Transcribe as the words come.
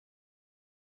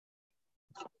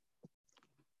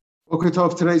Okay,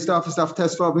 Tov, today's daf is daf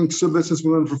Tesvav in Ksubis, as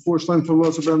we learned for 4 Shlem for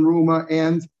Yosef ben Ruma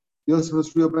and Yosef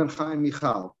Esriel ben Chaim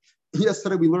Michal.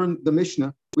 Yesterday we learned the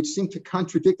Mishnah, which seemed to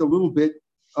contradict a little bit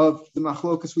of the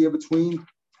machlokas we have between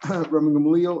Rabbi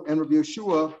Gamliel and Rabbi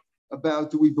Yeshua about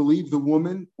do we believe the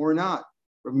woman or not.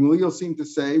 Rabbi Gamliel seemed to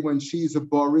say when she's a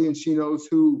bari and she knows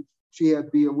who she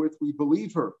had bia with, we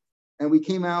believe her. And we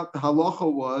came out, the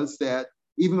halacha was that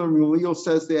even though Rabbi Gamliel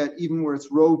says that even where it's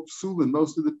rov psulin,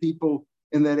 most of the people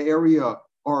in that area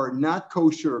are not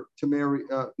kosher to marry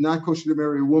a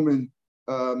woman,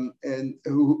 and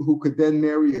who could then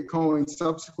marry a Kohen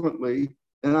subsequently.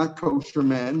 They're not kosher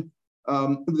men.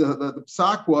 The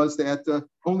psak was that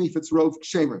only if it's rov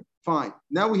kshemer. Fine.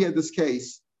 Now we had this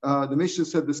case. The Mishnah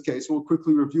said this case. We'll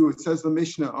quickly review it. It says the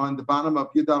Mishnah on the bottom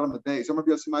of Yudal Madei. Some of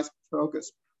you see my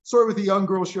focus. Story with a young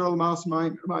girl, Cheryl Mouse.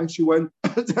 She went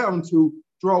down to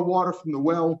draw water from the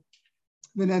well.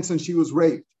 And then she was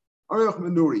raped. If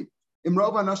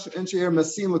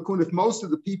most of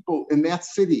the people in that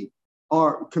city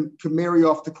can marry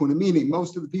off the kuna, meaning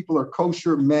most of the people are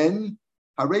kosher men,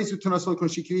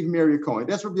 she can even marry a Kohen.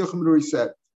 That's what Rabbi Yochanan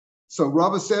said. So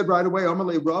Rava said right away,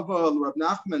 Amalei Rava, Rav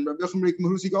Nachman, Rabbi Yochanan,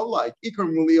 who's he go like? Ikar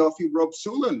Muliofi Rob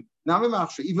Sulin.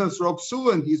 Even if it's Rob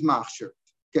Sulin, he's machsher.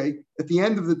 Okay. At the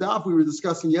end of the daf, we were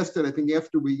discussing yesterday, I think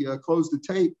after we closed the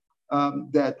tape,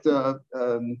 that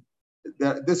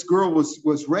this girl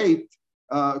was raped.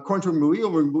 According to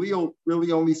Gamliel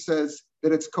really only says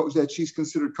that that she's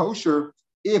considered kosher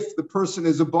if the person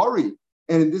is a bari.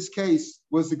 And in this case,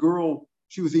 was the girl?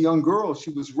 She was a young girl.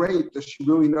 She was raped. Does she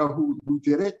really know who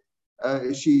did it?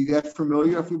 Is she that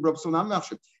familiar?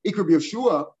 Ikar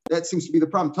Yeshua. That seems to be the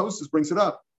problem. Tosas brings it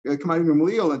up. Kamari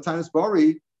Gamliel and Tanis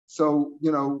Bari. So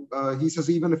he says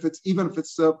even if it's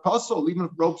puzzle, even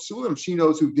if Rob Sulim, she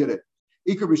knows who did it.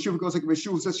 Ikar B'Shuva goes like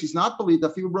B'Shuva says she's not believed.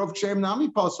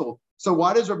 So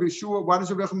why does Rabbi Yeshua, why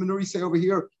does Rabbi Yochanan say over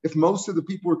here if most of the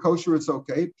people are kosher, it's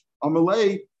okay?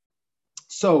 Amalei.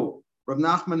 So Rav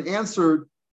Nachman answered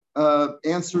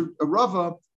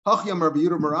Rava. Hachyam Rabbi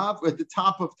Yehuda Marav at the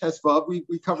top of Tesvav.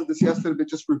 We covered this yesterday, but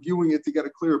just reviewing it to get a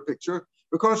clearer picture.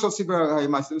 The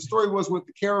story was with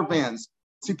the caravans.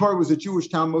 Sipar was a Jewish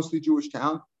town, mostly Jewish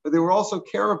town, but there were also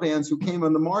caravans who came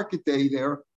on the market day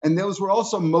there, and those were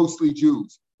also mostly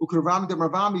Jews. In other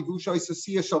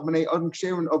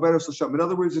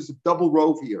words, there's a double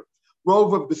rove here.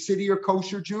 Rove of the city are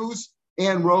kosher Jews,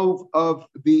 and rove of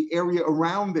the area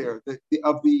around there,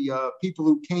 of the people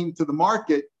who came to the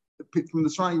market from the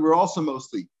surrounding were also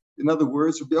mostly. In other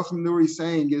words, what Rabbi Yochanan is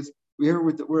saying is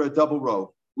we're a double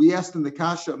rove. We asked in the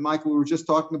Kasha, Michael, we were just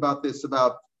talking about this,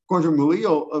 about according to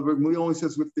Gamliel only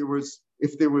says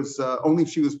if there was only if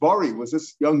she was bari. Was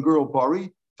this young girl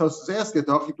bari? Tosas asked it.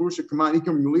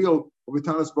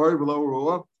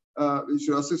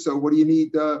 So what do you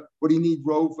need? What do you need?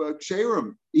 Rov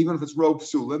ksherim, even if it's rov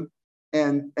psulim.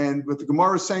 And what the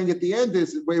Gemara is saying at the end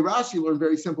is the way Rashi learned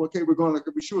very simple. Okay, we're going like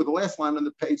a B'Shua. The last line on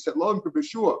the page said Lo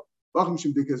B'Shua,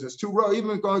 because there's two rows.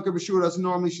 Even going like a B'Shua doesn't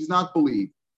normally she's not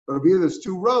believed. But over here there's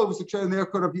two rows. The chair in there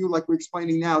could have view like we're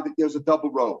explaining now that there's a double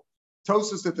row.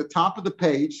 Tosas at the top of the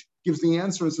page gives the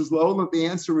answer and says La'olam. The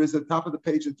answer is at the top of the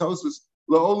page in Tosas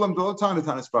La'olam Dolotana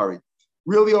Tanisbari.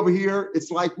 Really over here,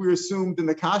 it's like we assumed in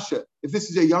the Kasha. If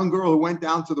this is a young girl who went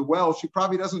down to the well, she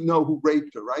probably doesn't know who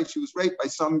raped her, right? She was raped by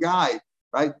some guy,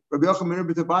 right? What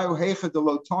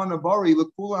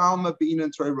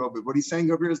he's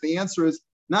saying over here is the answer is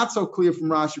not so clear from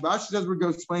Rashi. Rashi says we're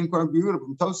going to explain quite beautiful.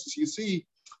 From Tosas, you see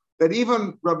that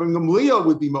even Rabbi Gamliel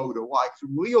would be moda. Why?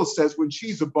 Gamliel says when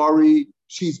she's a bari,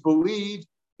 she's believed,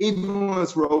 even when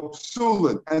it's rov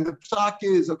psulin. And the psak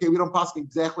is, okay, we don't pass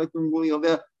exactly like Gamliel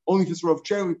there. Only if it's rov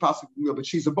ksherim, we pass Gamliel, but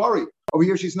she's a bari. Over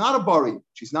here, she's not a bari.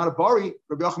 She's not a bari.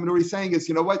 Rabbi Yochanan is saying is,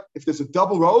 you know what? If there's a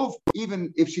double rov,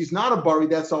 even if she's not a bari,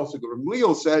 that's also good.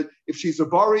 Gamliel said if she's a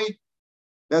bari,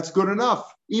 that's good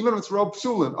enough. Even if it's rov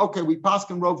psulin. Okay, we pass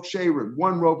rov ksherim.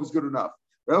 One rov is good enough.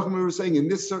 Rabbi Yochanan was saying in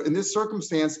this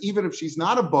circumstance, even if she's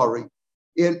not a bari,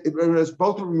 as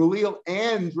both Rabbi Gamliel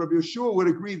and Rabbi Yeshua would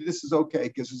agree that this is okay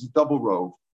because it's a double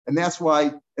rove, and that's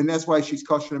why she's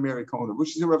kosher to marry Kohen.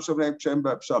 Which is Rabbi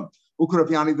Sham.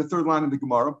 Ukuravyani, the third line in the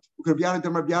Gemara. Ukuravyani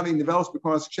dem Rabbi Yani develops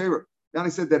because Sheira.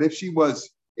 Yani said that if she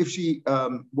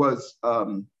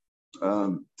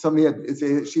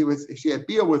had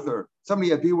bia with her, somebody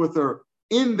had bia with her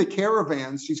in the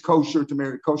caravans, she's kosher to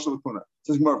marry kosher lakuna.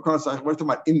 Says Gemara, we're talking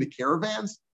about in the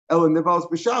caravans. Ellen Nevalos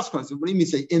B'Shas Kronos. What do you mean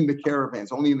say in the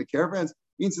caravans? Only in the caravans?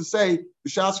 Means to say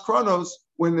B'Shas Kronos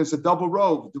when there's a double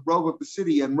rove, the rove of the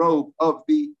city and rove of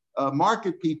the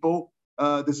market people.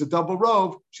 There's a double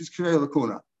rove. She's K'rei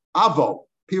Lakuna. Avo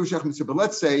Pirushach Mitzvah. But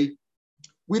let's say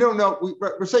we don't know.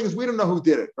 We're saying is we don't know who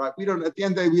did it, right? We don't. At the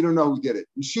end of the day, we don't know who did it.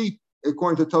 And she,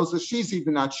 according to Tosfos, she's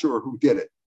even not sure who did it.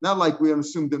 Not like we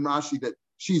assumed in Rashi that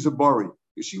she's a bari.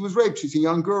 She was raped. She's a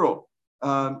young girl.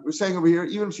 We're saying over here,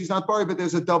 even if she's not bari, but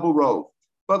there's a double rove.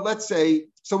 But let's say,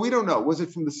 so we don't know. Was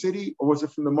it from the city or was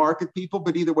it from the market people?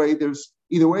 But either way, there's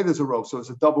a rove. So it's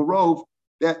a double rove.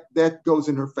 That goes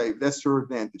in her favor. That's her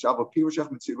advantage.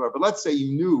 But let's say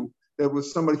you knew there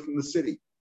was somebody from the city.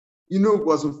 You knew it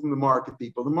wasn't from the market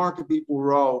people. The market people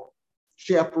were all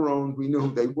chaperoned. We knew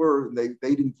who they were. They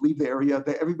didn't leave the area.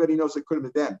 Everybody knows it could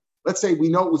have been them. Let's say we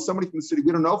know it was somebody from the city.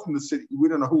 We don't know from the city. We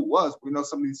don't know who it was. We know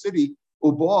somebody in the city.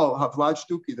 Ubal havlad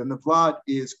shtuki. Then the vlad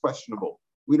is questionable.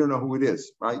 We don't know who it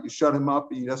is, right? You shut him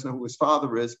up. He doesn't know who his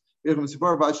father is.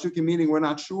 Meaning we're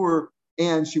not sure.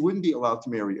 And she wouldn't be allowed to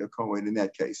marry a Kohen in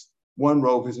that case. One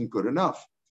rove isn't good enough.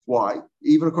 Why?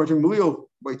 Even according to Malil,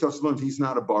 he's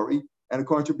not a bari. And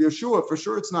according to Yeshua, for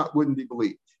sure wouldn't be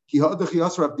believed. When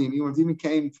Abdimi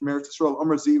came from Eretz Yisrael,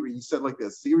 Amar Ziri, he said like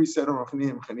this. Ziri said,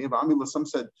 some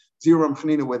said Zira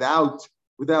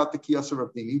without the Kiyas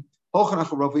Abdimi.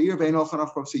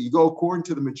 So you go according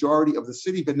to the majority of the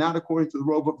city, but not according to the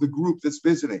rove of the group that's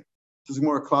visiting. This is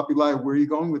more a klapi lie. Where are you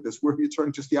going with this? Where are you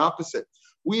turning? Just the opposite.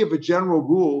 We have a general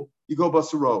rule. You go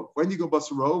basarov. When you go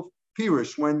basarov,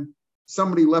 pirish, when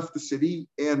somebody left the city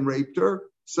and raped her.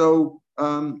 So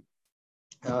you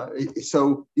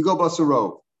go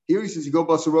basarov. Here he says you go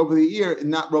basarov of the ear and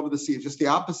not rov of the sea. It's just the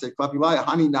opposite. Klapi lie,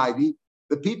 hani naidi.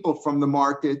 The people from the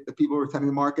market, the people who are attending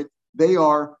the market, they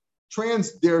are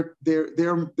they're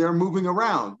moving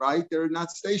around, right? They're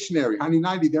not stationary. Hani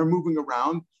naidi, they're moving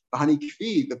around.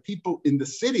 The people in the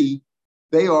city,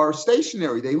 they are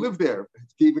stationary. They live there.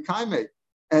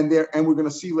 And we're going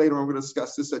to see later on, we're going to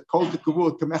discuss this at Kol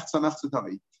Kavua.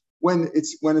 When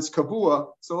it's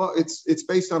Kavua, so it's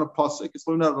based on a pasuk. It's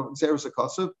learned out of Zeres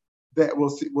HaKasav. That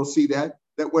we'll see that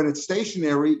when it's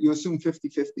stationary, you assume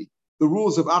 50-50. The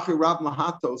rules of Achi Rab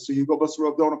Mahato, so you go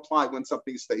Basarov, don't apply when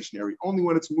something is stationary, only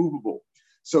when it's movable.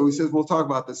 So he says, we'll talk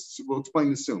about this. We'll explain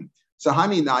this soon. So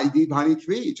Hani Naidi, Hani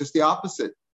Kvi, just the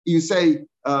opposite. You say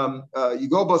you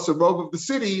go bus a robe of the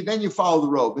city, then you follow the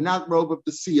robe, and not robe of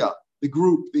the Sia, the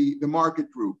group, the market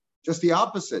group. Just the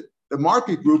opposite. The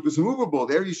market group is movable.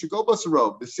 There you should go bus a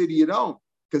robe. The city you don't,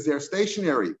 because they're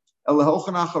stationary. This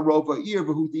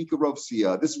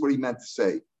is what he meant to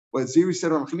say. When Ziri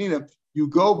said on Chanina, you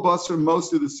go bus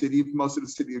most of the city of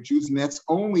Jews, and that's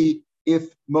only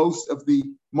if most of the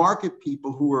market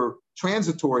people who were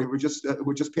transitory, we're just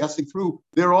passing through,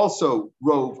 they're also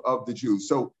rove of the Jews.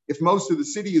 So if most of the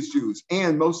city is Jews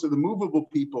and most of the movable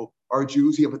people are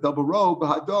Jews, you have a double rove,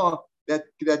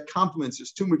 that complements.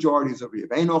 There's two majorities over here.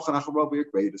 But you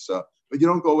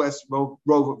don't go as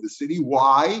rove of the city.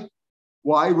 Why?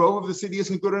 Rove of the city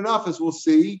isn't good enough, as we'll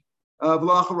see.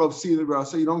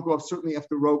 So you don't go up certainly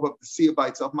after rove of the sea by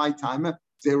itself. My time,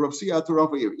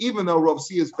 even though rove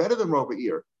sea is better than rove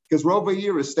ear, because rove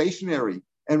ear is stationary.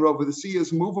 And Rove of the sea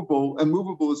is movable, and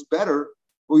movable is better.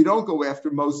 But we don't go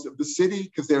after most of the city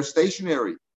because they're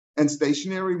stationary. And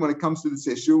stationary, when it comes to this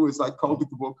issue, is like called the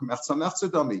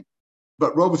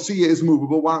But Rove of sea is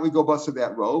movable. Why don't we go bust of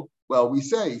that Rove? Well, we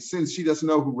say since she doesn't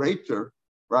know who raped her,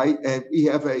 right? And we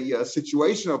have a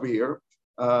situation over here.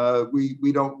 Rove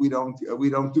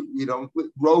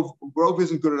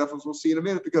isn't good enough, as we'll see in a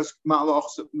minute, because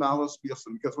malos.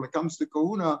 Because when it comes to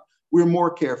kahuna, we're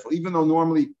more careful. Even though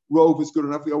normally rove is good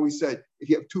enough, we always said if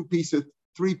you have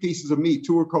 3 pieces of meat,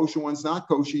 2 are kosher, 1's not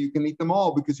kosher, you can eat them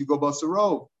all because you go bust a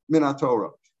rove, minat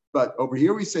Torah. But over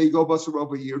here we say you go bust a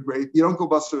rove a year, great. You don't go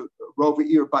bust a rove a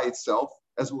year by itself,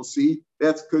 as we'll see.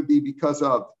 That could be because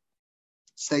of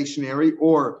stationary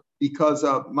or because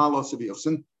of malos of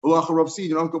yosin.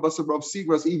 You don't go bust a rove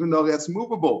sigras, even though that's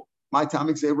movable. My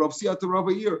time say rove siyat to rove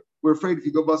a year. We're afraid if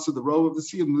you go bust to the rove of the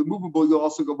sea, the movable, you'll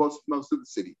also go bust most of the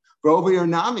city. Rove or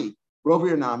nami,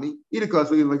 either called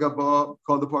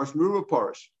the parish Meruba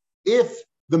parish. If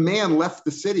the man left the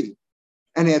city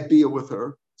and had bia with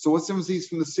her, so what's the difference? He's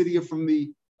from the city or from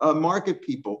the market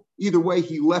people? Either way,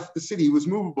 he left the city. He was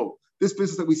movable. This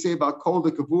business that we say about kol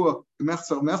de kavua, that's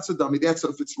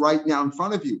if it's right now in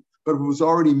front of you. But if it was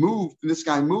already moved and this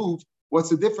guy moved, what's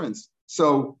the difference?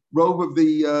 So rove of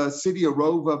the city or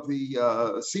rove of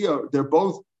the Sia, they're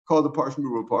both called the Parsh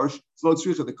Meruba Parsh.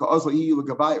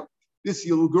 This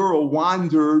little girl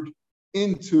wandered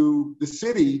into the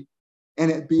city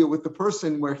and had be with the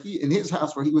person where in his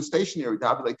house where he was stationary,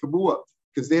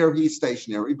 because there he's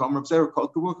stationary.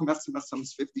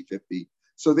 50-50.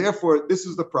 So therefore, this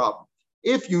is the problem.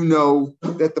 If you know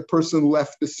that the person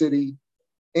left the city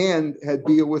and had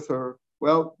bia with her,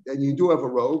 well, then you do have a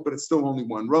rove, but it's still only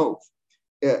one rove.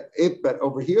 But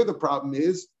over here, the problem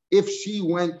is if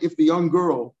the young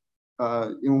girl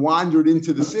wandered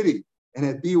into the city and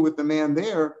had beer with the man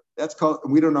there, that's called,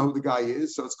 and we don't know who the guy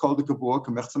is, so it's called a kabur,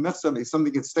 if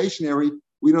something gets stationary,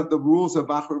 the rules of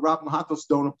Achar Rab Mahatos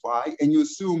don't apply, and you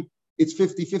assume it's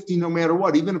 50-50 no matter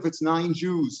what, even if it's 9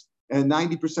 Jews and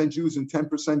 90% Jews and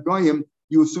 10% Goyim,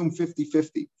 you assume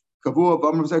 50-50.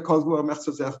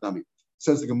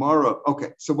 Says the Gemara,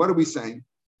 okay, so what are we saying?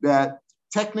 That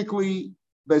technically,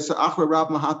 Achar Rab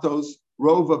Mahatos,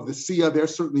 Rove of the Sia, they're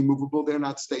certainly movable. They're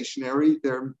not stationary.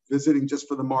 They're visiting just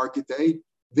for the market day.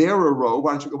 They're a Rove.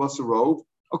 Why don't you go bust a Rove?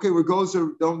 Okay, we goes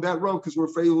on that Rove because we're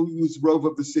afraid we'll use Rove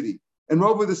of the city. And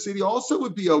Rove of the city also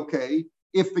would be okay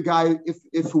if the guy,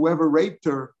 if whoever raped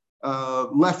her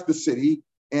left the city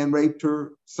and raped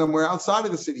her somewhere outside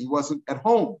of the city. He wasn't at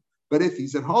home. But if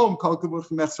he's at home, okay, so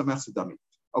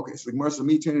the Gemara says,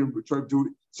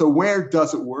 so where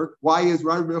does it work? Why is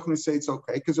Rabbi Yochanan say it's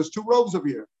okay? Because there's 2 robes over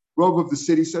here. Robe of the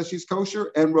city says she's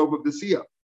kosher, and robe of the Sia.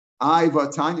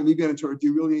 Vatanya, we get into it. Do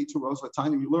you really need 2 robes?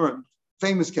 Vatanya, we learn.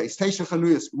 Famous case. Teisha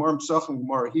Chanuyas, Gemara Pesachim,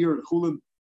 Gemara here in Chulin.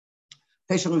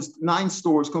 Teisha Chanuyas, 9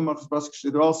 stores,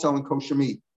 they're all selling kosher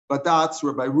meat. Badatz,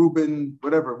 Rabbi Reuben,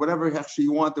 whatever actually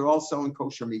you want, they're all selling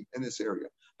kosher meat in this area.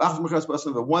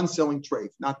 The one selling treif,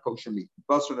 not kosher meat.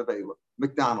 Basra Nevela,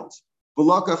 McDonald's.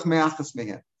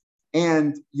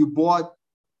 And you bought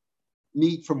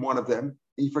meat from one of them,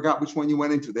 and you forgot which one you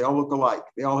went into. They all look alike.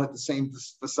 They all had the same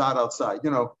facade outside.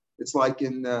 It's like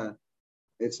at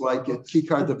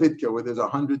Kikar Davidka, where there's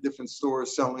 100 different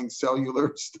stores selling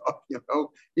cellular stuff.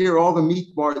 Here all the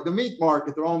meat market,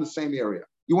 they're all in the same area.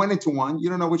 You went into one, you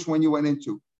don't know which one you went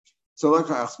into. So it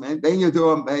should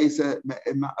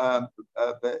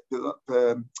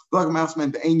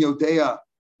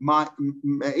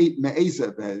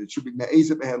be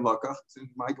me'eza be'hen lakach. In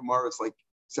my Gemara, it's like,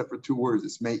 except for 2 words,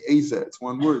 it's me'eza, it's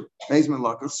 1 word. Me'ezman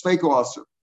lakach, sveiko aser.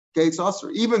 Okay, it's aser.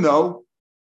 Even though,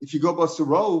 if you go bust a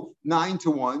rove,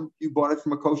 9-1, you bought it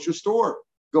from a kosher store.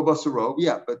 Go bust a rove,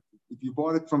 yeah, but if you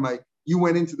bought it you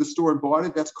went into the store and bought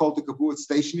it, that's called the kabu, it's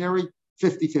stationary,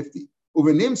 50-50.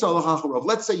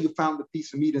 Let's say you found a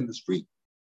piece of meat in the street.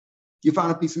 You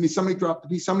found a piece of meat, somebody dropped a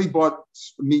piece, somebody bought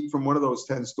meat from one of those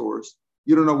 10 stores.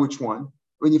 You don't know which one.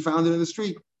 When you found it in the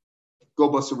street, go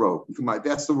bust a robe.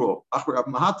 That's the rule.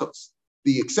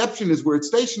 The exception is where it's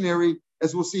stationary,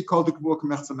 as we'll see, called the kabur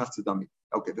k'mechza mechza dami.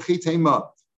 Okay,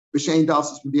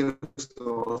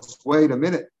 wait a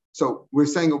minute. So we're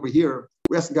saying over here,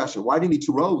 we're asking Gasha, why do you need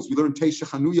 2 robes? We learned Teisha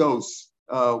Chanuyos.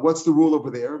 What's the rule over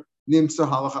there? Nimsa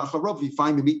halacha charov. If you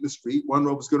find the meat in the street, 1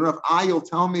 robe is good enough. You'll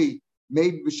tell me,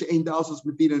 maybe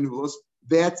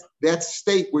that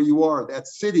state where you are, that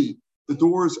city, the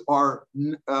doors are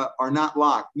not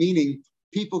locked, meaning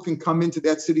people can come into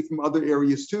that city from other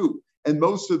areas too. And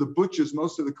most of the butchers,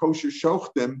 most of the kosher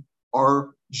shochtim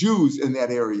are Jews in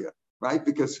that area, right?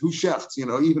 Because who shechts?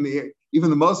 Even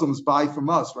the Muslims buy from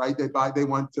us, right? They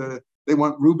want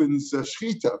Reuben's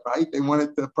shchita, right? They want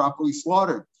it properly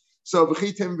slaughtered. So and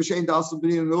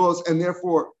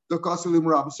therefore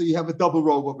so you have a double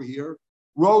robe over here.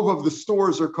 Robe of the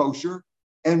stores are kosher,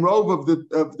 and robe of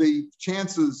the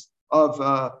chances of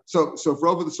so if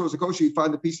robe of the stores are kosher, you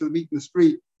find a piece of the meat in the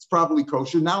street, it's probably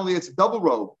kosher. Not only it's a double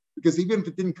robe, because even if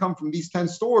it didn't come from these 10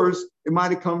 stores, it might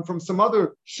have come from some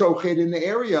other shochet in the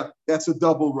area. That's a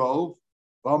double robe.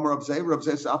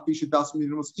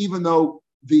 Even though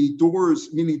the doors,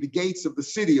 meaning the gates of the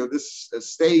city or this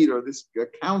state or this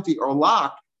county are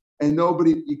locked, and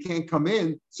you can't come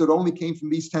in, so it only came from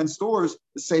these 10 stores,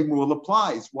 the same rule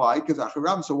applies. Why? Because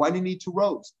Acharam, so why do you need 2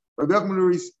 robes? Rabbi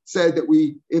Yochanan said that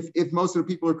if most of the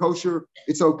people are kosher,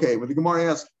 it's okay. When the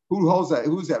Gemara asks, who holds that?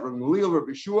 Who's that? Rabbi Gamliel,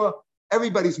 Rabbi Yeshua?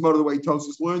 Everybody's mother, the way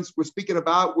Tosfos learns. We're speaking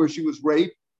about where she was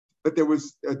raped, but there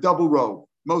was a double robe.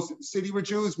 Most of the city were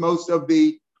Jews, most of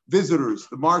the visitors,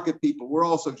 the market people, were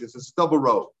also Jews. It's a double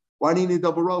robe. Why do you need a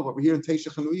double robe? Over here in Teisha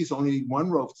Chanuyos, only need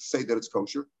 1 robe to say that it's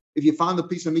kosher. If you found a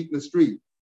piece of meat in the street,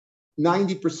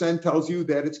 90% tells you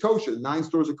that it's kosher. 9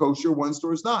 stores are kosher, 1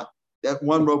 store is not. That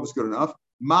 1 robe is good enough.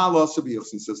 Ma'ala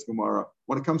Sabiyosin, says Gemara.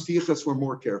 When it comes to Yichas, we're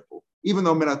more careful. Even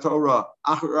though Minatorah,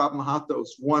 Achar Rab Mahatos,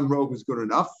 1 robe is good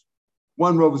enough.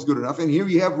 1 robe is good enough. And here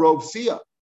you have Rov Sia.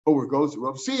 Oh, where goes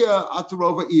Rov Sia, Atu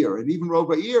Rova Ir. And even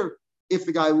Rova Ir, if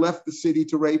the guy left the city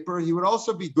to rape her, he would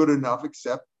also be good enough,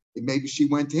 except maybe she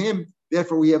went to him.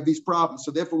 Therefore, we have these problems.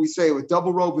 So therefore, we say a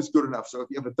double robe is good enough. So if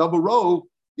you have a double robe,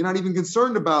 you're not even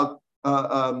concerned about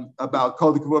Kol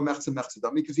Dekavur Mechza Mechza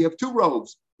Dami, because you have 2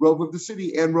 robes, robe of the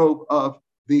city and robe of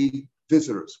the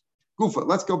visitors. Gufa,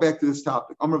 let's go back to this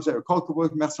topic. Here's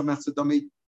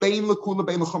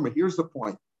the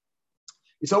point.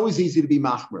 It's always easy to be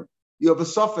machmer. you have a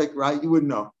suffix, right? You wouldn't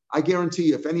know. I guarantee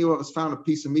you, if any of us found a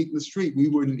piece of meat in the street, we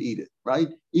wouldn't eat it, right?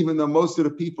 Even though most of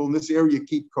the people in this area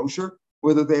keep kosher,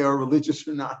 whether they are religious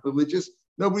or not religious,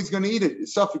 nobody's going to eat it.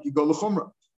 It's suffix, you go l'chumrah.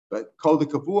 But called the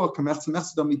kavua,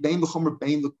 bein l'chumrah,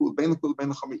 bein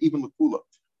l'chumrah, even l'kula.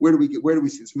 Where do we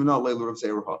see this? Where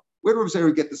did Rav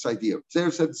Zera get this idea?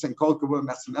 Zera said the same, called kavua,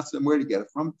 where did he get it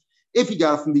from? If he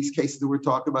got it from these cases that we're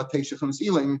talking about,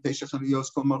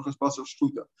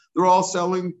 they're all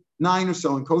selling, 9 are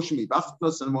selling kosher meat,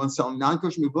 and one selling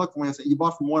non-kosher meat. Look, you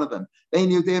bought from one of them.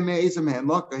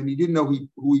 Look, and you didn't know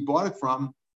who he bought it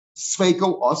from.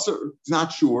 Sveiko Osir, it's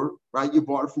not sure, right? You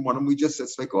bought it from one of them. We just said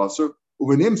Sveiko Osir.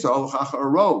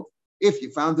 If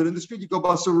you found it in the street, you go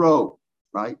bus a row,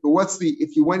 right? But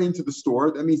if you went into the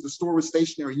store, that means the store was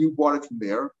stationary, you bought it from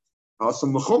there.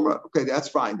 Some l'chumra. Okay, that's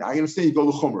fine. I understand you go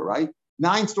l'chumra, right?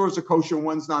 9 stores are kosher,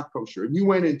 one's not kosher. And you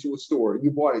went into a store and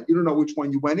you bought it. You don't know which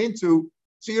one you went into,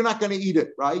 so you're not going to eat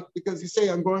it, right? Because you say,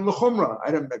 I'm going l'chumra.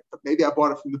 Maybe I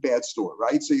bought it from the bad store,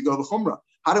 right? So you go l'chumra.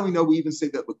 How do we know we even say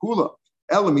that l'kula?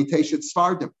 Elami teshet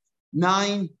svardim.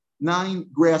 9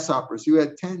 grasshoppers. You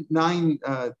had 9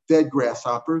 dead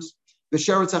grasshoppers. The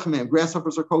sheretz echamim.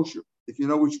 Grasshoppers are kosher. If you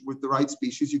know with the right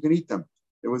species, you can eat them.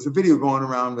 There was a video going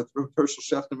around with Herschel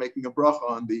Schefter making a bracha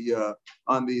on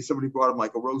the somebody brought him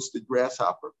like a roasted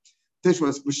grasshopper. This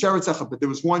was sheretz echad, but there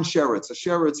was one sheretz. A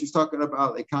sheretz, he's talking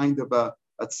about a kind of a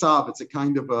tzav. It's a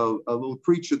kind of a little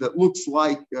creature that looks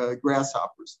like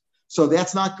grasshoppers. So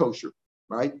that's not kosher,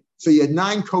 right? So you had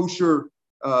 9 kosher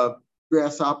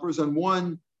grasshoppers and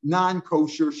 1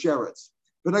 non-kosher sheretz.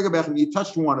 But you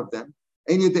touched one of them,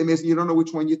 and you don't know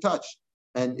which one you touched.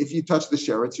 And if you touch the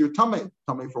sheretz, you're tamei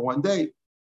for 1 day.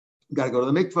 You got to go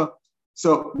to the mikveh.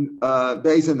 So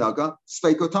beis and naga,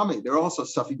 sveiko tamei. They're also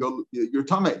stuff. You're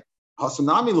tamei.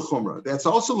 Hasanami l'chumra. That's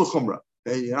also l'chumra.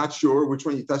 You're not sure which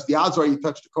one you touch. The odds are you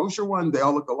touch the kosher one. They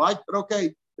all look alike, but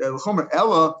okay. They're l'chumra.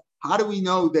 Ella. How do we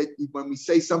know that when we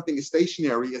say something is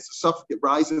stationary, as the suffix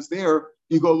rises there,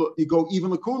 you go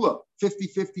even l'kula.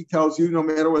 50-50 tells you no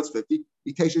matter what it's 50.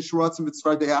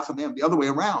 The other way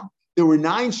around. There were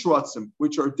 9 shrotzim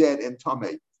which are dead and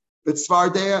tamei. But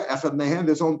svardeya echad mehen,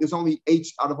 there's only 8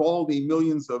 out of all the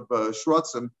millions of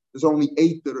shrotzim. There's only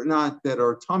 8 that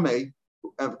are tamei.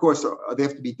 Of course, they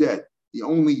have to be dead. The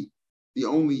only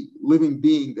living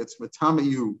being that's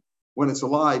matameyu when it's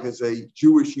alive is a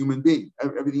Jewish human being.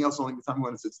 Everything else only matameyu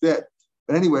when it's dead.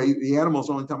 But anyway, the animals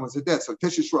only time when it's dead. So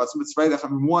tisha shrotzim, it's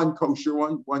one kosher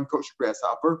kosher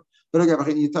grasshopper. But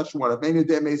again, you touch one of them. You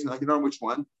don't know which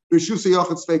one. Because we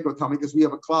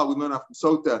have a cloud, we learn out from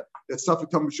Sota that Safek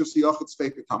Tam B'Shusa Yochid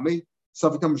Sveiko Tami,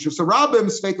 Safek Tam B'Shusa Rabim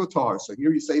Sveiko Tar. So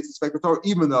here you say it's a Sveiko Tar,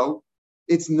 even though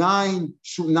it's 9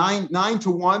 to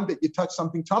 1 that you touch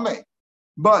something Tame.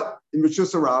 But in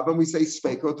B'Shusa Rabim, we say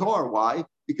Sveiko Tar. Why?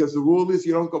 Because the rule is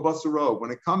you don't go bust a row.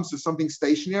 When it comes to something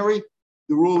stationary,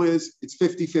 the rule is it's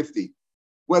 50-50.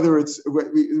 The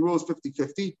rule is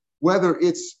 50-50, whether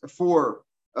it's for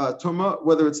Tuma,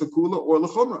 whether it's Lakula or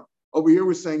Lachumra. Over here,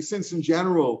 we're saying since in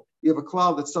general you have a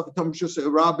cloud that Safek Tam B'Shusa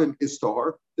Rabim is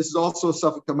Tar. This is also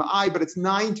Safek Tam I, but it's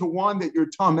 9 to 1 that you're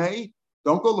Tameh.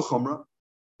 Don't go Lachumra.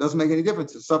 Doesn't make any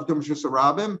difference. It's Safek Tam B'Shusa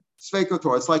Rabim, Sveiko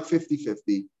Tar. It's like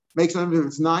 50-50. Makes no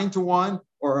difference. It's 9 to 1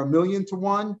 or 1,000,000 to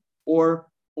 1 or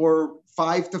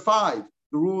 5 to 5.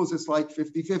 The rule is it's like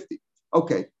 50-50.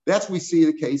 Okay, that's we see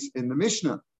the case in the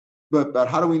Mishnah. But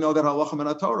how do we know that halacha min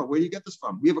Torah? Where do you get this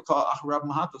from? We have a call Acharav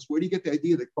Mahatos. Where do you get the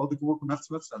idea that called the Gemara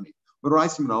Metzmetzami? But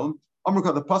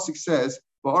the pasuk says,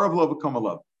 "Va'arav lo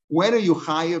v'kamalov." When are you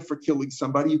chayav for killing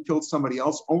somebody? You killed somebody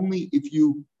else only if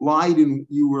you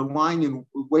were lying and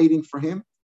waiting for him,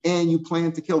 and you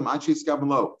planned to kill him. Achis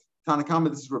Gabalo. Tanakama.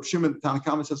 This is Rav Shimon.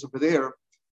 Tanakama says over there.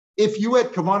 If you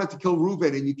had kavanah to kill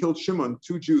Reuven and you killed Shimon,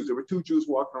 2 Jews, there were 2 Jews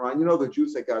walking around. You know the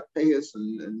Jews that got payas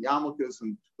and yarmulkes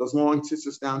and those long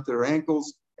tzitzis down to their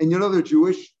ankles, and you know they're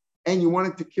Jewish, and you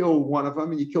wanted to kill one of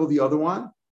them and you killed the other one.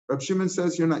 Reb Shimon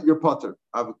says you're potter.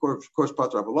 Of course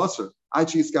potter of a loser. I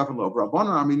choose Gavin Lo. Rabbanan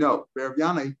Army no.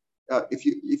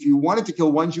 If you wanted to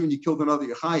kill one Jew and you killed another,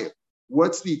 you're chayav.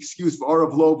 What's the excuse for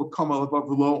Arav Lo v'kamal above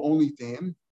Lo only to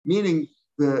him? Meaning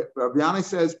the Rabbi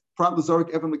says.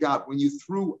 When you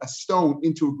threw a stone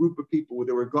into a group of people where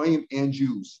there were Goyim and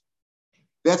Jews,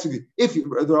 that's the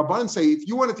Rabbanan say if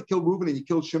you wanted to kill Reuben and you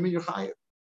killed Shimon, you're chayav.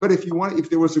 But if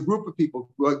there was a group of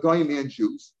people, Goyim and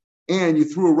Jews, and you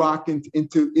threw a rock into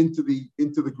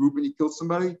the group and you killed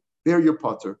somebody, there you're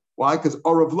potter. Why? Because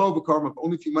Arav Lo v'karma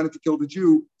only if you wanted to kill the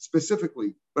Jew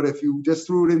specifically. But if you just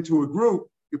threw it into a group,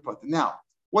 you're potter. Now,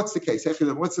 what's the case?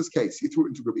 What's this case? You threw it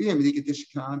into a group.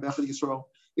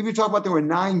 If you talk about there were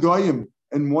 9 Goyim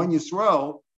and 1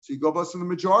 Yisrael, So you go bus in the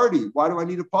majority. Why do I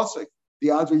need a pasuk?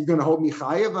 The odds are you going to hold me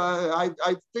chayiv.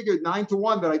 I figured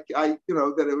 9-1 that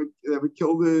that it would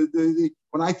kill the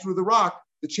when I threw the rock.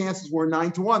 The chances were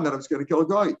 9-1 that I was going to kill a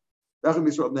guy. So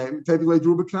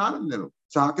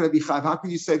how can I be chayiv? How can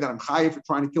you say that I'm chayiv for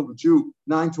trying to kill the Jew?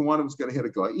 9-1 it was going to hit a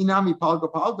guy. Inami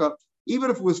palga.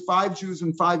 Even if it was 5 Jews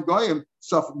and 5 goyim,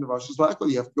 suffer the Rosh Hashanah,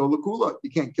 you have to go lakula.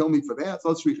 You can't kill me for that. So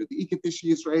let's read it.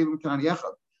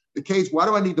 The case. Why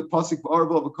do I need the pasuk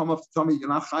of come off to tell me you're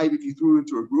not chayiv if you threw it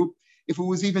into a group? If it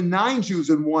was even 9 Jews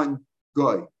and 1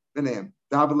 goy,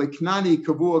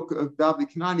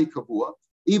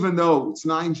 even though it's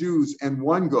 9 Jews and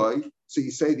 1 goy, so you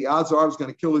say the odds are I was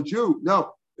going to kill a Jew.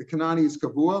 No, the Kanani is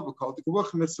kavua. We call it the kavua.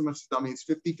 It's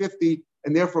 50-50,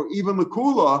 and therefore even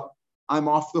lakula, I'm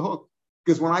off the hook.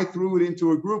 Because when I threw it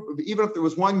into a group, even if there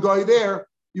was 1 guy there,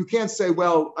 you can't say,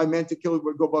 well, I meant to kill it,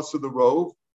 go bust to the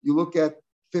rove. You look at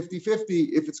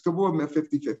 50-50. If it's kavua,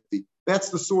 50-50. That's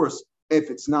the source.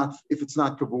 If it's not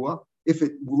kavua, if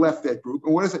it left that group.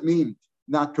 And what does it mean,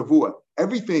 not kavua?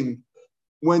 Everything,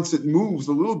 once it moves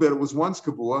a little bit, it was once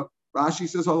kavua. Rashi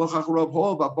says,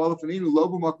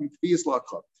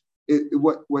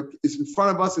 what is in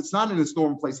front of us, it's not in its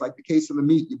normal place, like the case of the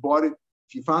meat. You bought it.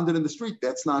 If you found it in the street,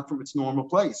 that's not from its normal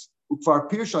place.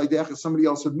 Somebody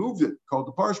else had moved it, called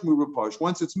the parsh mover parsh.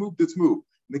 Once it's moved, it's moved.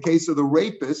 In the case of the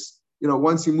rapist,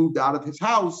 once he moved out of his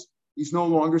house, he's no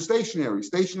longer stationary.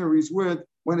 Stationary is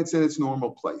when it's in its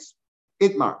normal place.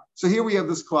 Itmar. So here we have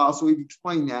this clause. So we've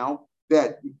explained now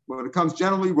that when it comes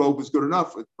generally, robe is good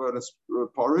enough. For a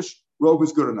parish, robe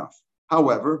is good enough.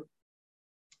 However,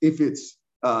 if it's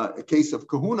a case of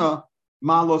kahuna,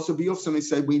 malos of Yilson, they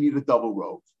say we need a double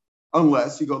robe.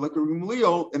 Unless you go like a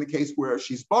Gamliel in a case where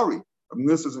she's buried.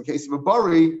 This is in case of a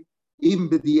bari, even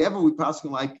b'di'evet we pass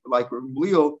like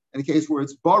Gamliel in a case where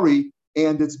it's bari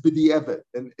and it's b'di'evet.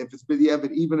 And if it's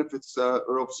b'di'evet, even if it's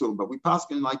rov sul, but we pass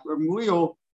like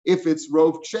Gamliel if it's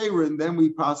rov ksherin, then we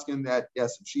pass that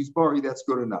yes, if she's buried, that's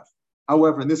good enough.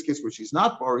 However, in this case where she's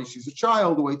not buried, she's a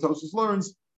child, the way Tosfos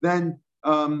learns, then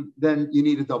you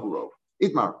need a double robe.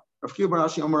 Itmar.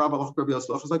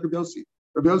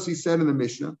 Rabbi Yossi said in the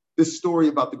Mishnah, this story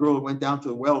about the girl who went down to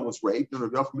the well and was raped, and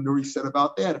Rabbi Yochanan ben Nuri said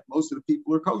about that, if most of the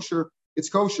people are kosher, it's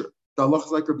kosher. The halach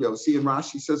is like Rabbi Yossi, and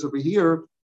Rashi says over here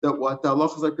that what the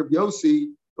halach is like Rabbi Yossi,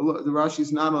 the Rashi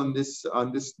is not on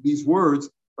these words,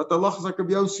 but the halach is like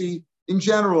Rabbi Yossi in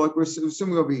general, like we're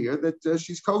assuming over here, that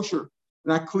she's kosher.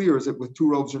 Not clear is it with 2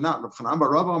 robes or not. It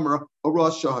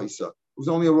was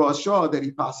only a Rosh Shah that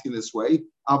he passed in this way.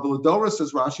 Avaladora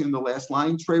says Rashi in the last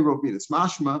line, Trey Robin, it's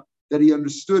mashma, that he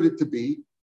understood it to be,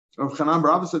 Rav Chanan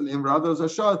bar Abba said in Rav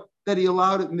Zashad, that he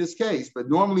allowed it in this case. But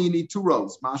normally you need 2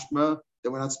 rows. Mashma, that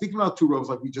we're not speaking about 2 rows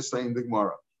like we just say in the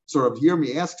Gemara. So Rav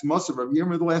Yirmi asks Masav, Rav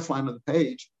Yirmi, the last line on the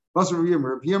page, Masav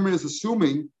Rav Yirmi is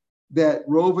assuming that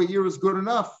rove a year is good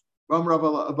enough. Even when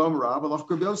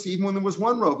there was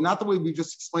 1 rove, not the way we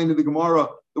just explained in the Gemara,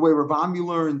 the way Rav Ami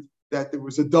learned that there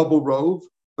was a double rove,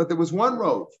 but there was 1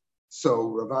 rove.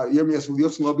 So Rav Yirmi says, you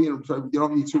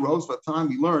don't need 2 rows. By the time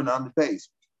we learned on the base,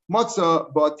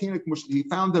 Matzah ba'atinik mushli, he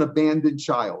found an abandoned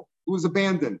child. It was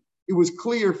abandoned. It was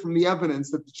clear from the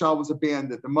evidence that the child was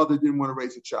abandoned. The mother didn't want to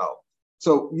raise a child.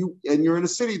 So you're in a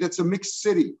city that's a mixed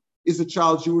city. Is the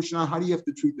child Jewish or not? How do you have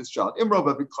to treat this child? If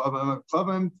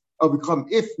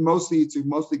it's mostly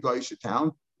Goyish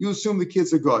town, you assume the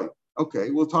kids are Goy. Okay,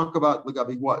 we'll talk about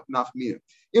Lagabi what? Nafmir.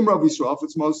 Imrav Yisrael, if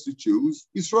it's mostly Jews,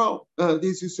 Yisrael,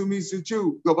 these assume he's a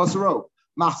Jew, go Basaro.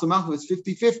 Machzamach, if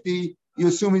it's 50-50, you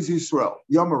assume he's Yisrael.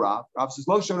 Yomarav, Rav says,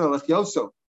 Lo Shana Lech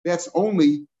Yoso. That's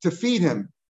only to feed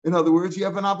him. In other words, you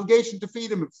have an obligation to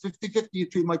feed him. If it's 50-50, you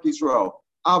treat him like Yisrael.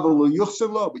 But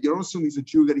you don't assume he's a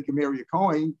Jew that he can marry a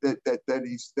Kohen, that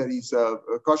he's a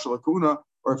kosher lakuna,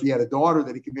 or if he had a daughter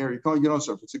that he can marry a Kohen. You don't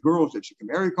assume if it's a girl that she can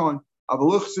marry a Kohen.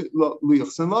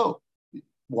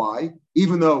 Why?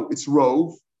 Even though it's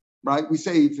rove, right? We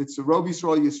say if it's a rove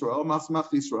Yisrael, Machzamach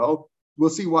Yisrael, we'll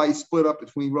see why he split up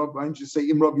between rove. Why don't you say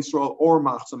Imrov Yisrael or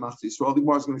Machzamach Yisrael? The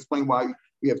Gemara is going to explain why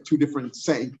we have two different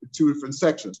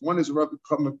sections. One is Rov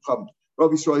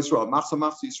Yisrael,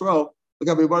 Machzamach Yisrael. Look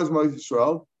at what is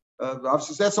Yisrael. Rav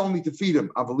says that's only to feed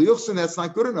him. Avaliyuchsin, that's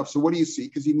not good enough. So what do you see?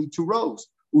 Because you need 2 rows.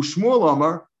 Ushmuel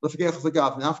Amar,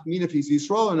 mean if he's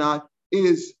Yisrael or not,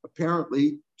 is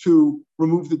apparently to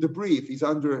remove the debris. If he's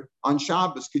on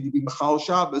Shabbos, could you be Machal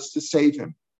Shabbos to save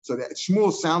him? So that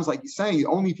Shmuel sounds like he's saying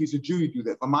only if he's a Jew you do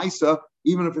that. Lamaisa,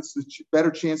 even if it's the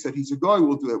better chance that he's a guy,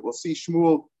 we'll do it. We'll see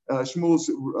Shmuel's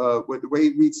the way he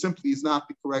reads simply is not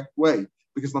the correct way,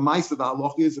 because Lamaisa the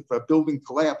halach is if a building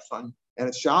collapsed and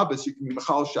it's Shabbos, you can be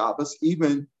Machal Shabbos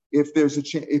even if there's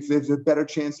a better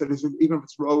chance that even if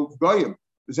it's Rov Goyim.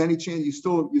 there's any chance you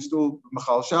still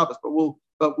Machal Shabbos, but we'll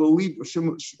leave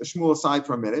Shmuel aside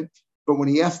for a minute. But when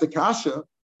he asked the kasha,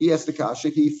 he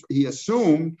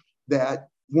assumed that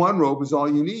one robe is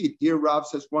all you need. Here Rav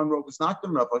says one robe is not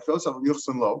good enough. Like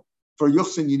for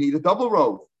Yuchsin, you need a double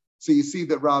robe. So you see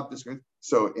that Rav disagrees.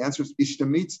 So answers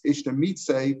Ishtamit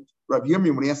say Rav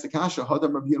Yirmiyah when he asked the kasha,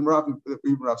 Hadam Rav Yirmiyah Rav.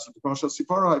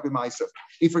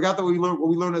 He forgot that what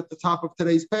we learned at the top of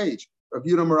today's page. Rav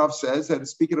Yirmiyah says that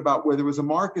it's speaking about where there was a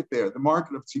market there, the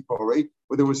market of Tzipori,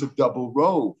 where there was a double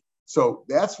robe. So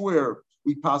that's where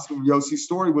we possibly Yossi's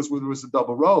story was where there was a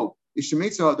double robe. Okay.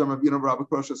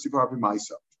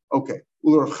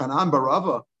 Rav Chanan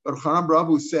Barava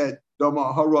who said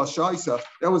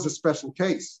that was a special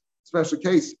case. Special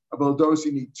case about those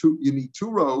you need two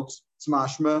robes.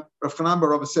 Smashma. Rav Chanan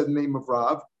Barava said the name of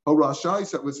Rav.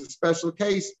 That was a special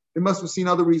case. They must have seen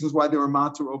other reasons why they were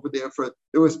matter over there.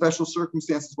 There were special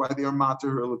circumstances why they were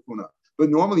matter or lakuna. But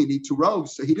normally you need two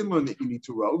robes, so he didn't learn that you need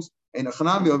two robes. And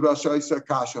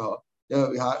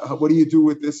what do you do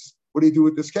with this? What do you do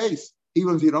with this case? He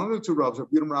learns you don't need two robes.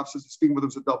 Rav says speaking with him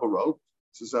was a double robe.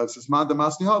 Says Manda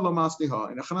Masniha, Lo Masniha.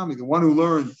 And the one who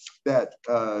learned that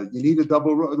you need a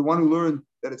double robe, the one who learned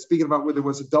that it's speaking about where there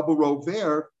was a double robe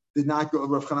there, did not go.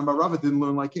 Rav Chanan Barava didn't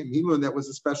learn like him. He learned that was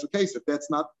a special case. If that's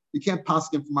not, you can't pass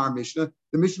him from our Mishnah.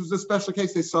 The Mishnah was a special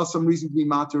case. They saw some reason to be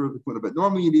matter of the kuna, but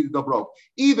normally you need a double robe.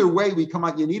 Either way, we come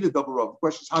out. You need a double robe. The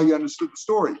question is how you understood the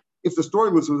story. If the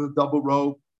story was with a double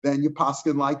robe, then you pass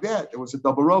him like that. There was a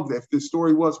double robe there. If the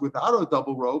story was without a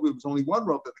double robe, it was only one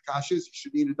robe that the kash is. You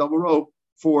should need a double robe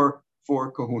for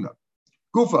kahuna.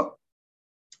 Gufa.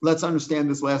 Let's understand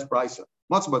this last brisa.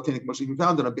 We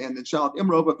found an abandoned child.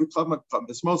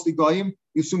 It's mostly goyim.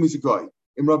 You assume he's a goy.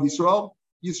 Imrav Yisrael.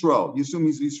 You assume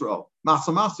he's Yisrael.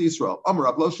 Masa Yisrael.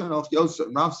 Amar Loshan Al Yosef.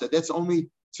 And Rav said that's only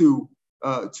to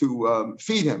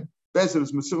feed him. If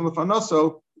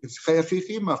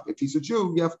he's a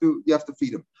Jew, you have to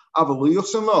feed him.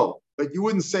 But you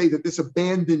wouldn't say that this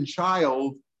abandoned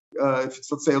child, if it's,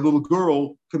 let's say, a little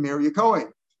girl, can marry a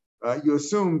Kohen. You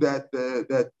assume that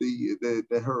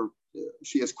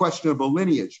she has questionable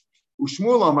lineage.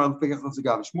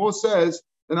 Shmuel says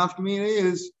the nafkamina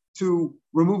is to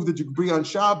remove the debris on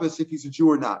Shabbos if he's a Jew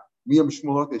or not. Did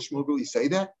Shmuel really say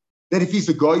that? That if he's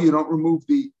a guy, you don't remove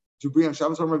the debris on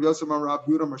Shabbos? You don't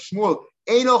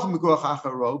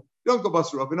go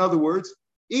bust rov. In other words,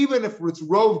 even if it's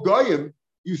rov goyim,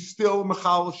 you still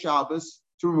machal Shabbos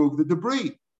to remove the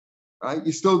debris. Right?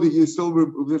 You still there's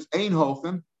ein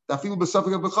holchem. How can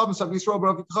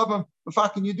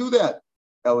you do that?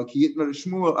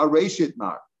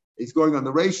 He's going on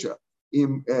the Reisha.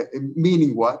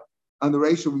 Meaning what? On the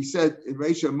Reisha, we said in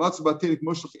Reisha,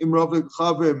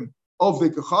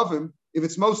 if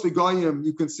it's mostly goyim,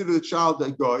 you consider the child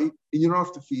a goy, and you don't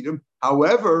have to feed him.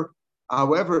 However,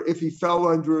 if he fell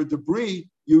under a debris,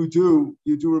 you do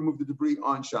remove the debris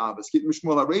on Shabbos. And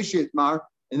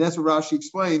that's what Rashi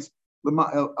explains.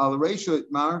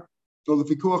 So the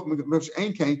fikuach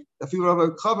ain't came. The feel of a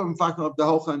chavim factor of the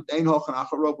holchan ein holchan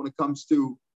acharov when it comes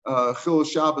to chil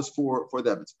Shabbos for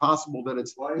them. It's possible that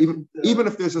it's even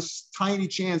if there's a tiny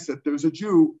chance that there's a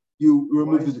Jew, you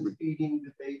remove the debris. Feeding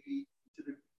the baby to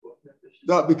the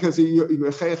no, because you're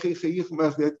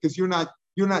not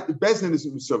Bezdin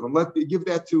isn't serving. Give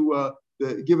it to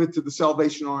the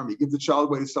Salvation Army. Give the child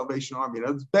away to the Salvation Army.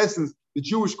 Bezdin, the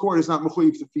Jewish court is not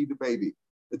mechuyev to feed the baby.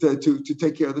 To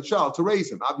take care of the child, to raise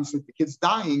him. Obviously, the kid's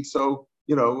dying, so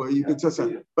you can just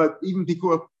say. But even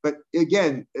pikuach. But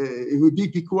again, it would be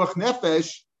pikuach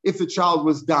nefesh if the child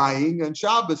was dying on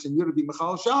Shabbos and you're to be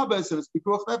mechal Shabbos and it's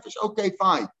pikuach nefesh. Okay,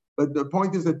 fine. But the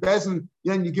point is that Bezin,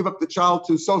 then you give up the child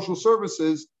to social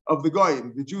services of the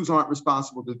goyim. The Jews aren't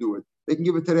responsible to do it. They can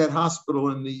give it to that hospital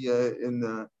in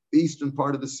the eastern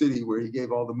part of the city where he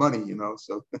gave all the money.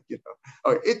 So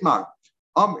All right, Itmar.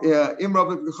 Shmuel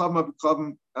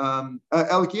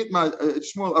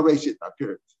Areshit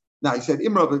period. Now he said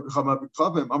Imrav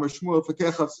Amar Shmuel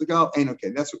Fakechat Segal ain't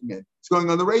okay. That's what he meant. It's going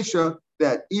on the ratio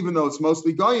that even though it's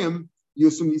mostly goyim, you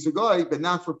assume he's a goy, but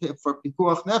not for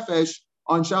pikuach nefesh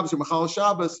on Shabbos or Machal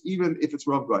Shabbos, even if it's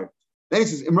Rav goyim. Then he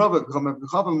says Imrav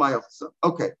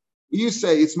okay. You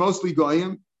say it's mostly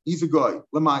goyim. He's a goy.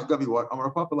 Lamai Gavi what? Amar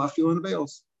Papa Lachil in the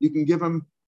veils. You can give him.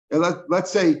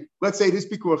 Let's say this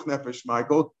pikuach nefesh,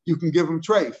 Michael. You can give him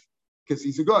treif because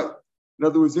he's a goy. In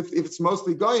other words, if it's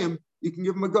mostly goyim, you can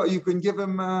give him a goy. You can give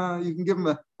him a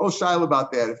whole shaila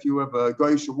about that. If you have a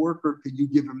goyish worker, can you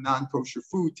give him non-kosher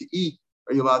food to eat?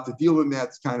 Are you allowed to deal in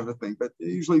that kind of a thing? But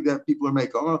usually that people are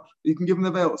making. You can give him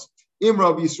the veils.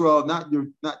 Imrav Yisrael, you're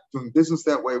not doing business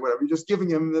that way. Whatever. You're just giving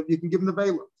him. You can give him the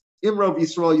veil. Imrov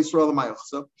Yisrael, Yisrael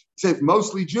Mayachsa. He said,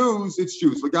 mostly Jews, it's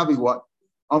Jews. Lagabi what?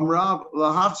 Amrav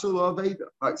Lahachsul Aveda.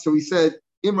 Right. So he said,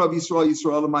 Imrov Yisrael,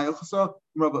 Yisrael Mayachsa,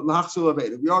 Imrov Lahachsul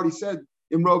Aveda. We already said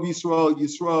Imrov Yisrael,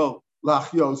 Yisrael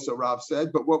Lachyosa, Rav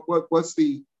said, but what's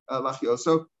the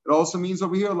Lachyosa? It also means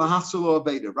over here, Lahachsul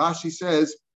Aveda. Rashi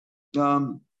says,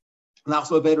 Lahachsul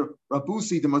Aveda,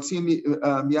 Rabusi, the Motzim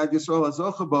Miyad Yisrael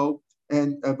Azochabo,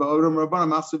 and Ba'oram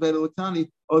Rabbanam Achsaveda Latani,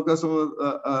 all goes on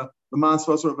the man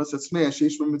supposed to have Smeah,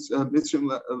 Shish from Mitzrim,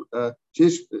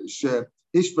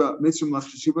 Hishba Mitzrim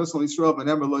Lachshivas on Israel, but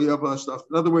never Lo Yava stuff.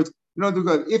 In other words,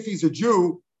 if he's a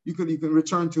Jew, you can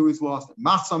return to his lost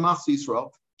Machsa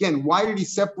Yisrael. Again, why did he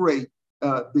separate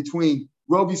between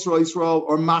Rov Yisrael Yisrael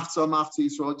or Machsa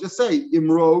Yisrael? Just say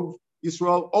Imrov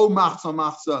Yisrael or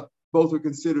Machsa. Both are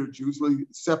considered Jews.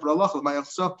 Separate halacha.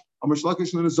 Ma'achsa Amrish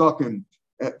Lakish Nezakim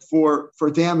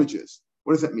for damages.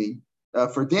 What does that mean?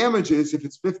 For damages, if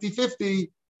it's 50-50,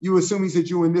 you assume he's a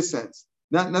Jew in this sense,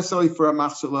 not necessarily for a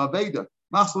Machsala Aveda.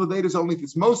 Machsala Aveda is only if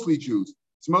it's mostly Jews.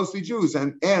 It's mostly Jews,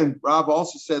 and Rav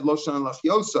also said Lo Shan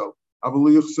Lachyoso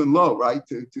Avaliyuchsin Lo, right,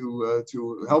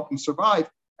 to help him survive.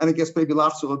 And I guess maybe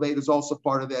Machsala Aveda is also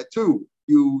part of that too.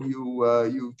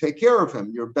 You take care of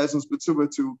him. Your business b'tzuvah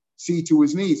to see to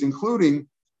his needs, including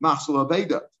Machsala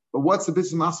Aveda. But what's the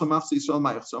business of Machsala Yisrael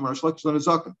Ma'achsa? Amar Shlek Shlan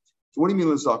Zakim. So what do you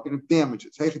mean Lazakin? If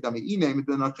damages.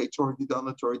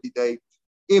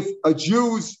 If a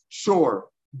Jew's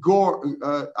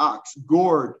ox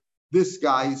gored this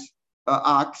guy's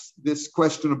ox, this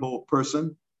questionable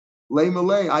person, lay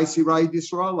malay, I see right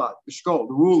Yisraelat. The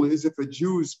rule is if a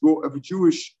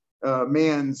Jewish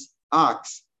man's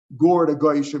ox gored a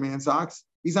Goyish man's ox,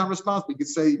 he's not responsible. He could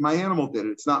say, my animal did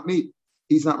it, it's not me.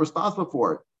 He's not responsible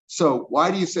for it. So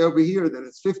why do you say over here that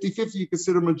it's 50-50?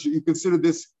 You consider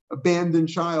this abandoned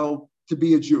child to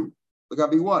be a Jew. Look, I'll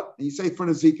be what? And you say for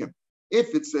Nezikim.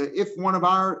 If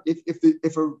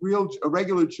a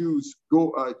regular Jew's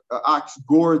ox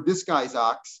gored this guy's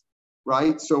ox,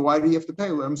 right? So why do you have to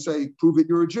pay? Let him say, prove that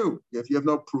you're a Jew. If you have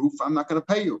no proof, I'm not going to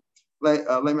pay you. And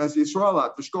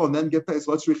then get paid.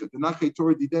 So let's read it.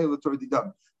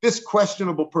 This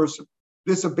questionable person,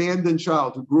 this abandoned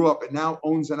child who grew up and now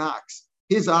owns an ox.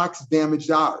 His ox damaged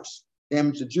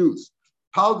the Jews.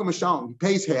 He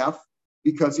pays half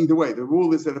because either way, the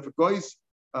rule is that if a guy's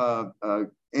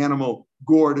animal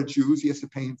gored a Jew, he has to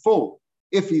pay in full.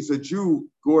 If he's a Jew,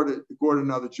 gored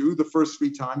another Jew, the first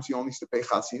 3 times he only has to pay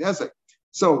Chatzin Ezek.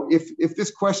 So if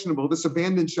this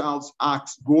abandoned child's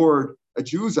ox gored a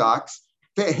Jew's ox,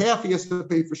 half he has to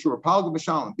pay for sure.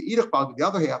 The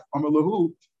other half,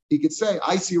 he could say,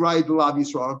 I see Raya Delav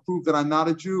Yisrael, and prove that I'm not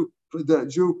a Jew. The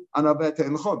Jew, in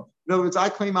other words, I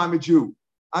claim I'm a Jew.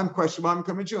 I'm questionable.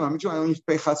 I'm a Jew. I only have to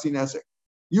pay Chatzin Ezek.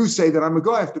 You say that I'm a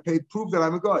Goy. I have to pay. Prove that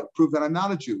I'm a Goy. Prove that I'm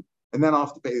not a Jew, and then I'll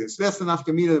have to pay this. That's the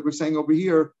nafkamina that we're saying over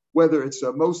here. Whether it's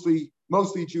mostly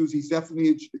Jews, he's definitely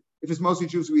a Jew. If it's mostly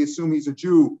Jews, we assume he's a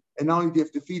Jew, and not only do you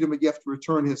have to feed him, but you have to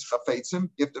return his chafetzim.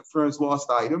 You have to return his lost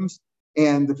items.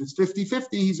 And if it's 50-50,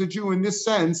 he's a Jew in this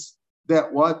sense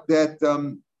that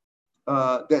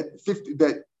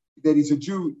he's a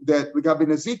Jew, that L'gabe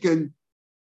Nezikin,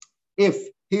 if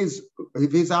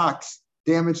his ox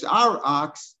damaged our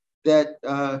ox, that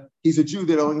he's a Jew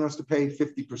that only has to pay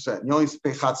 50%. He only has to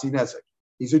pay Chatzin Ezek.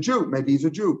 He's a Jew. Maybe he's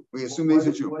a Jew. We assume he's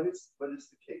a Jew. What is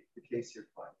the case? The case you're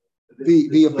The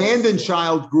finding? abandoned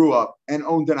child grew up and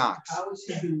owned an ox. How has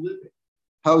he been living?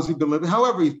 How has he been living?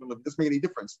 However he's been living. Doesn't make any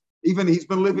difference. Even he's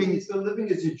been living. He's been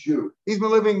living as a Jew. He's been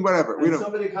living whatever. And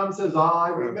somebody comes and says, I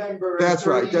remember. That's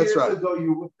right. That's right. Ago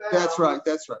you were That's right.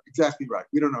 That's right. Exactly right.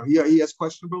 We don't know. He has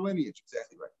questionable lineage.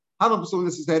 Exactly right. So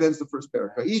that ends the first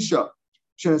paragraph. Isha,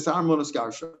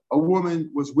 a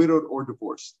woman was widowed or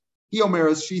divorced.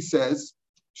 Hiomeras, she says,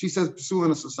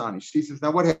 Psulina Sasani. She says, now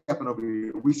what happened over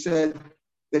here? We said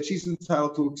that she's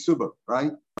entitled to a ksuba,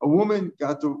 right? A woman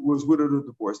was widowed or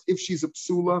divorced. If she's a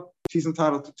psula, she's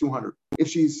entitled to 200. If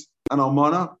she's an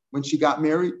almana, when she got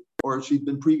married, or she'd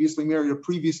been previously married, a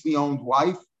previously owned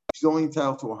wife, she's only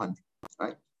entitled to 100,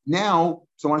 right? Now,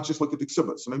 so why don't you just look at the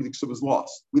ksuba? So maybe the ksuba is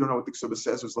lost. We don't know what the ksuba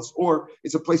says. Or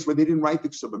it's a place where they didn't write the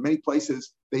ksuba. Many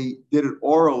places they did it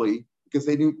orally because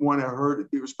they didn't want her to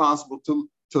be responsible to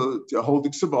hold the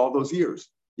ksuba all those years.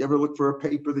 You ever look for a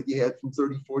paper that you had from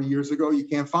 30, 40 years ago? You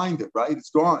can't find it, right?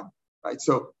 It's gone, right?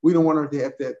 So we don't want her to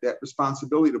have that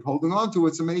responsibility of holding on to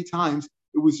it. So many times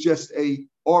it was just a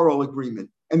oral agreement.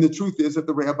 And the truth is that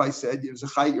the rabbi said, you're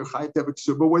chayit to have a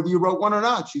ksuba, whether you wrote one or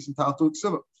not, she's entitled to a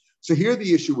ksuba. So here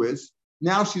the issue is,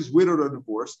 now she's widowed or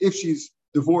divorced. If she's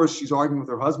divorced, she's arguing with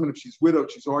her husband. If she's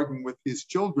widowed, she's arguing with his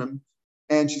children.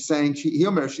 And she's saying, she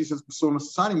says,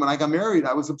 when I got married,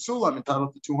 I was a psula, I'm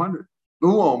entitled to 200.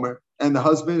 And the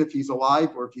husband, if he's alive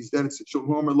or if he's dead, it's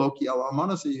Shalom Loki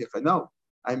Alamana. So no,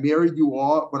 I married you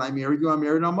all. When I married you, I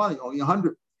married on money, only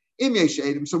 100.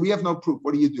 So we have no proof.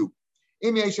 What do you do?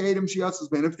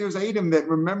 If there's Adam that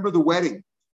remember the wedding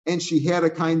and she had a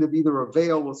kind of either a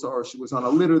veil or she was on a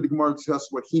litter, the Gemara discussed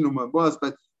what Hinuma was,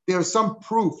 but there's some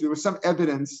proof, there was some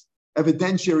evidence,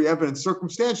 evidentiary evidence,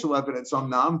 circumstantial evidence on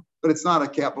Nam, but it's not a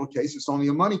capital case, it's only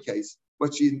a money case.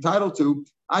 What she's entitled to,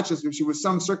 just if she was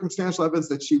some circumstantial evidence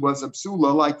that she was a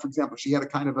psula, like for example, she had a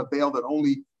kind of a veil that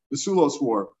only the sulos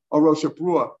wore, or Rosh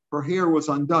Hashanah, her hair was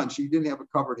undone, she didn't have a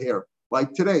covered hair.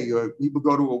 Like today, people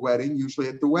go to a wedding, usually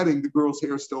at the wedding, the girl's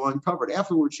hair is still uncovered.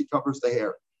 Afterwards, she covers the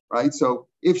hair, right? So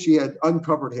if she had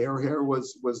uncovered hair, her hair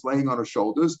was laying on her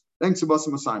shoulders, thanks to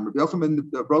Basim Assignment.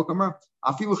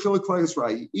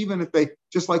 Even if they,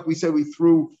 just like we said, they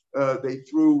threw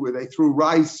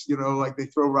rice, like they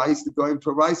throw rice, to go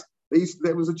into rice.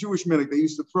 There was a Jewish minhag. They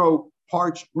used to throw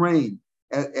parched grain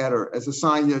at her as a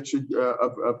sign that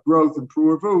of growth and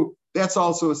pruvu. That's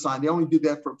also a sign. They only did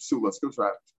that for psulas.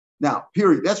 Right? Now,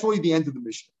 period. That's really the end of the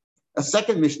Mishnah. A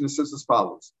second Mishnah says as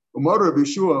follows. Rabbi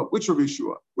Yeshua, which Rabbi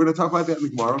Yeshua? We're going to talk about that in the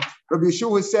Gemara. Rabbi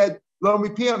Yeshua said,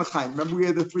 remember we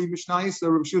had the three Mishnayos? So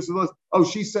Rabbi Yeshua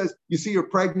said, she says, you see her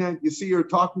pregnant, you see her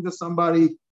talking to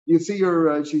somebody, you see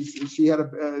her,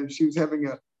 she was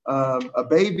having a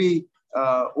baby,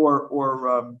 what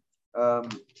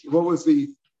was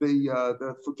the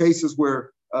for cases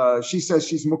where she says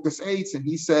she's mukas eitz, and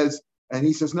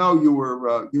he says no,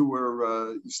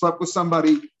 you slept with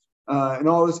somebody. In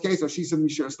all this case, or she said,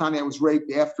 Mishra I was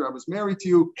raped after I was married to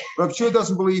you. Rabbi Shua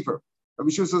doesn't believe her.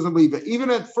 Rabbi Shua doesn't believe it. Even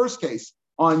at first case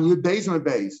on Yud Beis and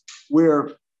Beis,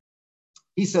 where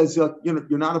he says, you're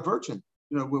not a virgin.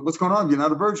 What's going on? You're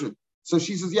not a virgin. So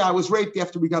she says, yeah, I was raped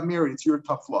after we got married. It's your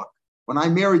tough luck. When I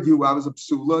married you, I was a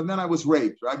psula, and then I was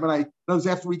raped. Right? That was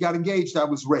after we got engaged, I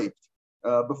was raped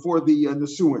before the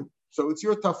Nisuin. So it's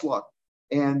your tough luck.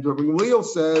 And Rabbi Gamliel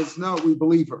says, no, we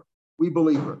believe her. We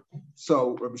believe her.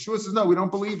 So Rabbi Shua says, no, we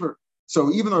don't believe her.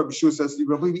 So even though Rabbi Shua says,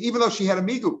 even though she had a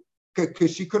migu,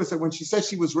 because she could have said, when she said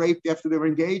she was raped after they were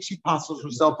engaged, she passes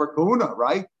herself for kahuna,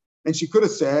 right? And she could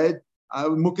have said,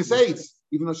 mukas eitz,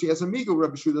 even though she has a migu,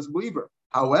 Rabbi Shua doesn't believe her.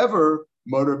 However,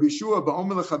 Rabbi Shua,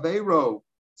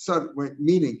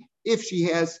 meaning if she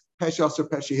has peshas or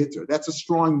pesha that's a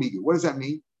strong migu. What does that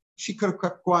mean? She could have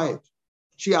kept quiet.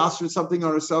 She asked for something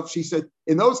on herself. She said,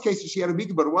 in those cases, she had a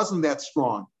migu, but it wasn't that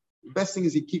strong. The best thing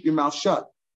is you keep your mouth shut.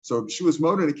 So she was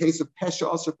moed in a case of pesha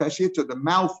or pesha, the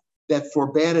mouth that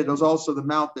forbade it was also the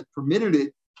mouth that permitted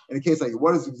it. In a case like,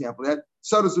 what is the example of that?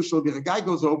 So does a guy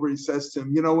goes over and he says to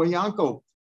him, Yanko,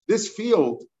 this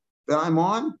field that I'm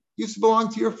on used to belong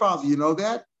to your father. You know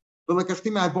that? But like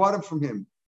I bought it from him.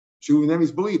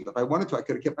 He's believed. If I wanted to, I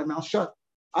could have kept my mouth shut.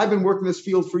 I've been working this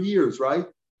field for years, right?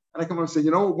 And I come over and say,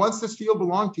 once this field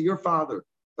belonged to your father,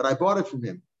 but I bought it from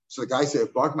him. So the guy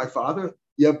said, bought my father?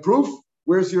 You have proof?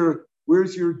 Where's your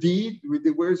deed?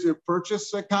 Where's your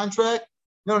purchase contract?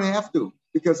 You don't have to,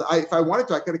 because if I wanted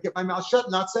to, I could have kept my mouth shut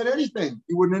and not said anything.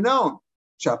 You wouldn't have known.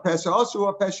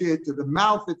 Also to the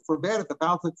mouth that forbade it, the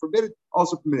mouth that forbid it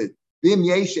also permitted. Vim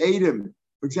yesh edim.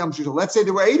 For example, let's say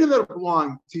there were edim that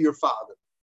belonged to your father.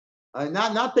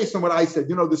 Not based on what I said.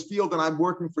 This field that I'm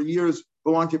working for years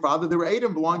belonged to your father. There were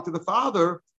edim belonged to the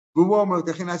father. I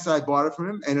bought it from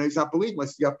him, and he's not believing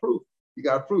unless you got proof. You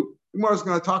got proof. Gemara is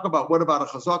going to talk about what about a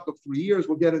chazak of 3 years.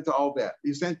 We'll get into all that.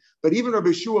 You understand? But even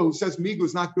Rabbi Shua, who says migu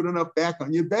is not good enough back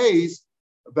on your base,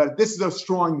 but this is a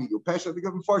strong migu. Pesha,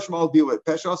 because unfortunately, I'll deal with it.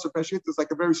 Pesha or pesha is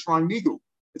like a very strong migu.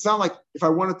 It's not like if I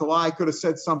wanted to lie, I could have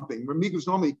said something. Migu is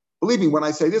normally, believe me when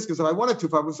I say this, because if I wanted to,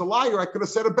 if I was a liar, I could have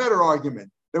said a better argument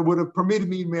that would have permitted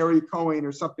me to marry a Kohen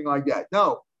or something like that.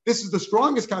 No, this is the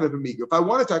strongest kind of a migu. If I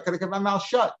wanted to, I could have kept my mouth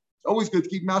shut. It's always good to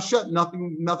keep your mouth shut.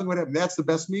 Nothing would happen. That's the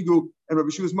best migu, and Rabbi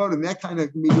Shua's mode, and that kind of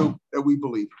migu that we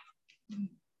believe.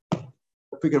 I'll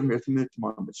pick up here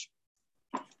tomorrow.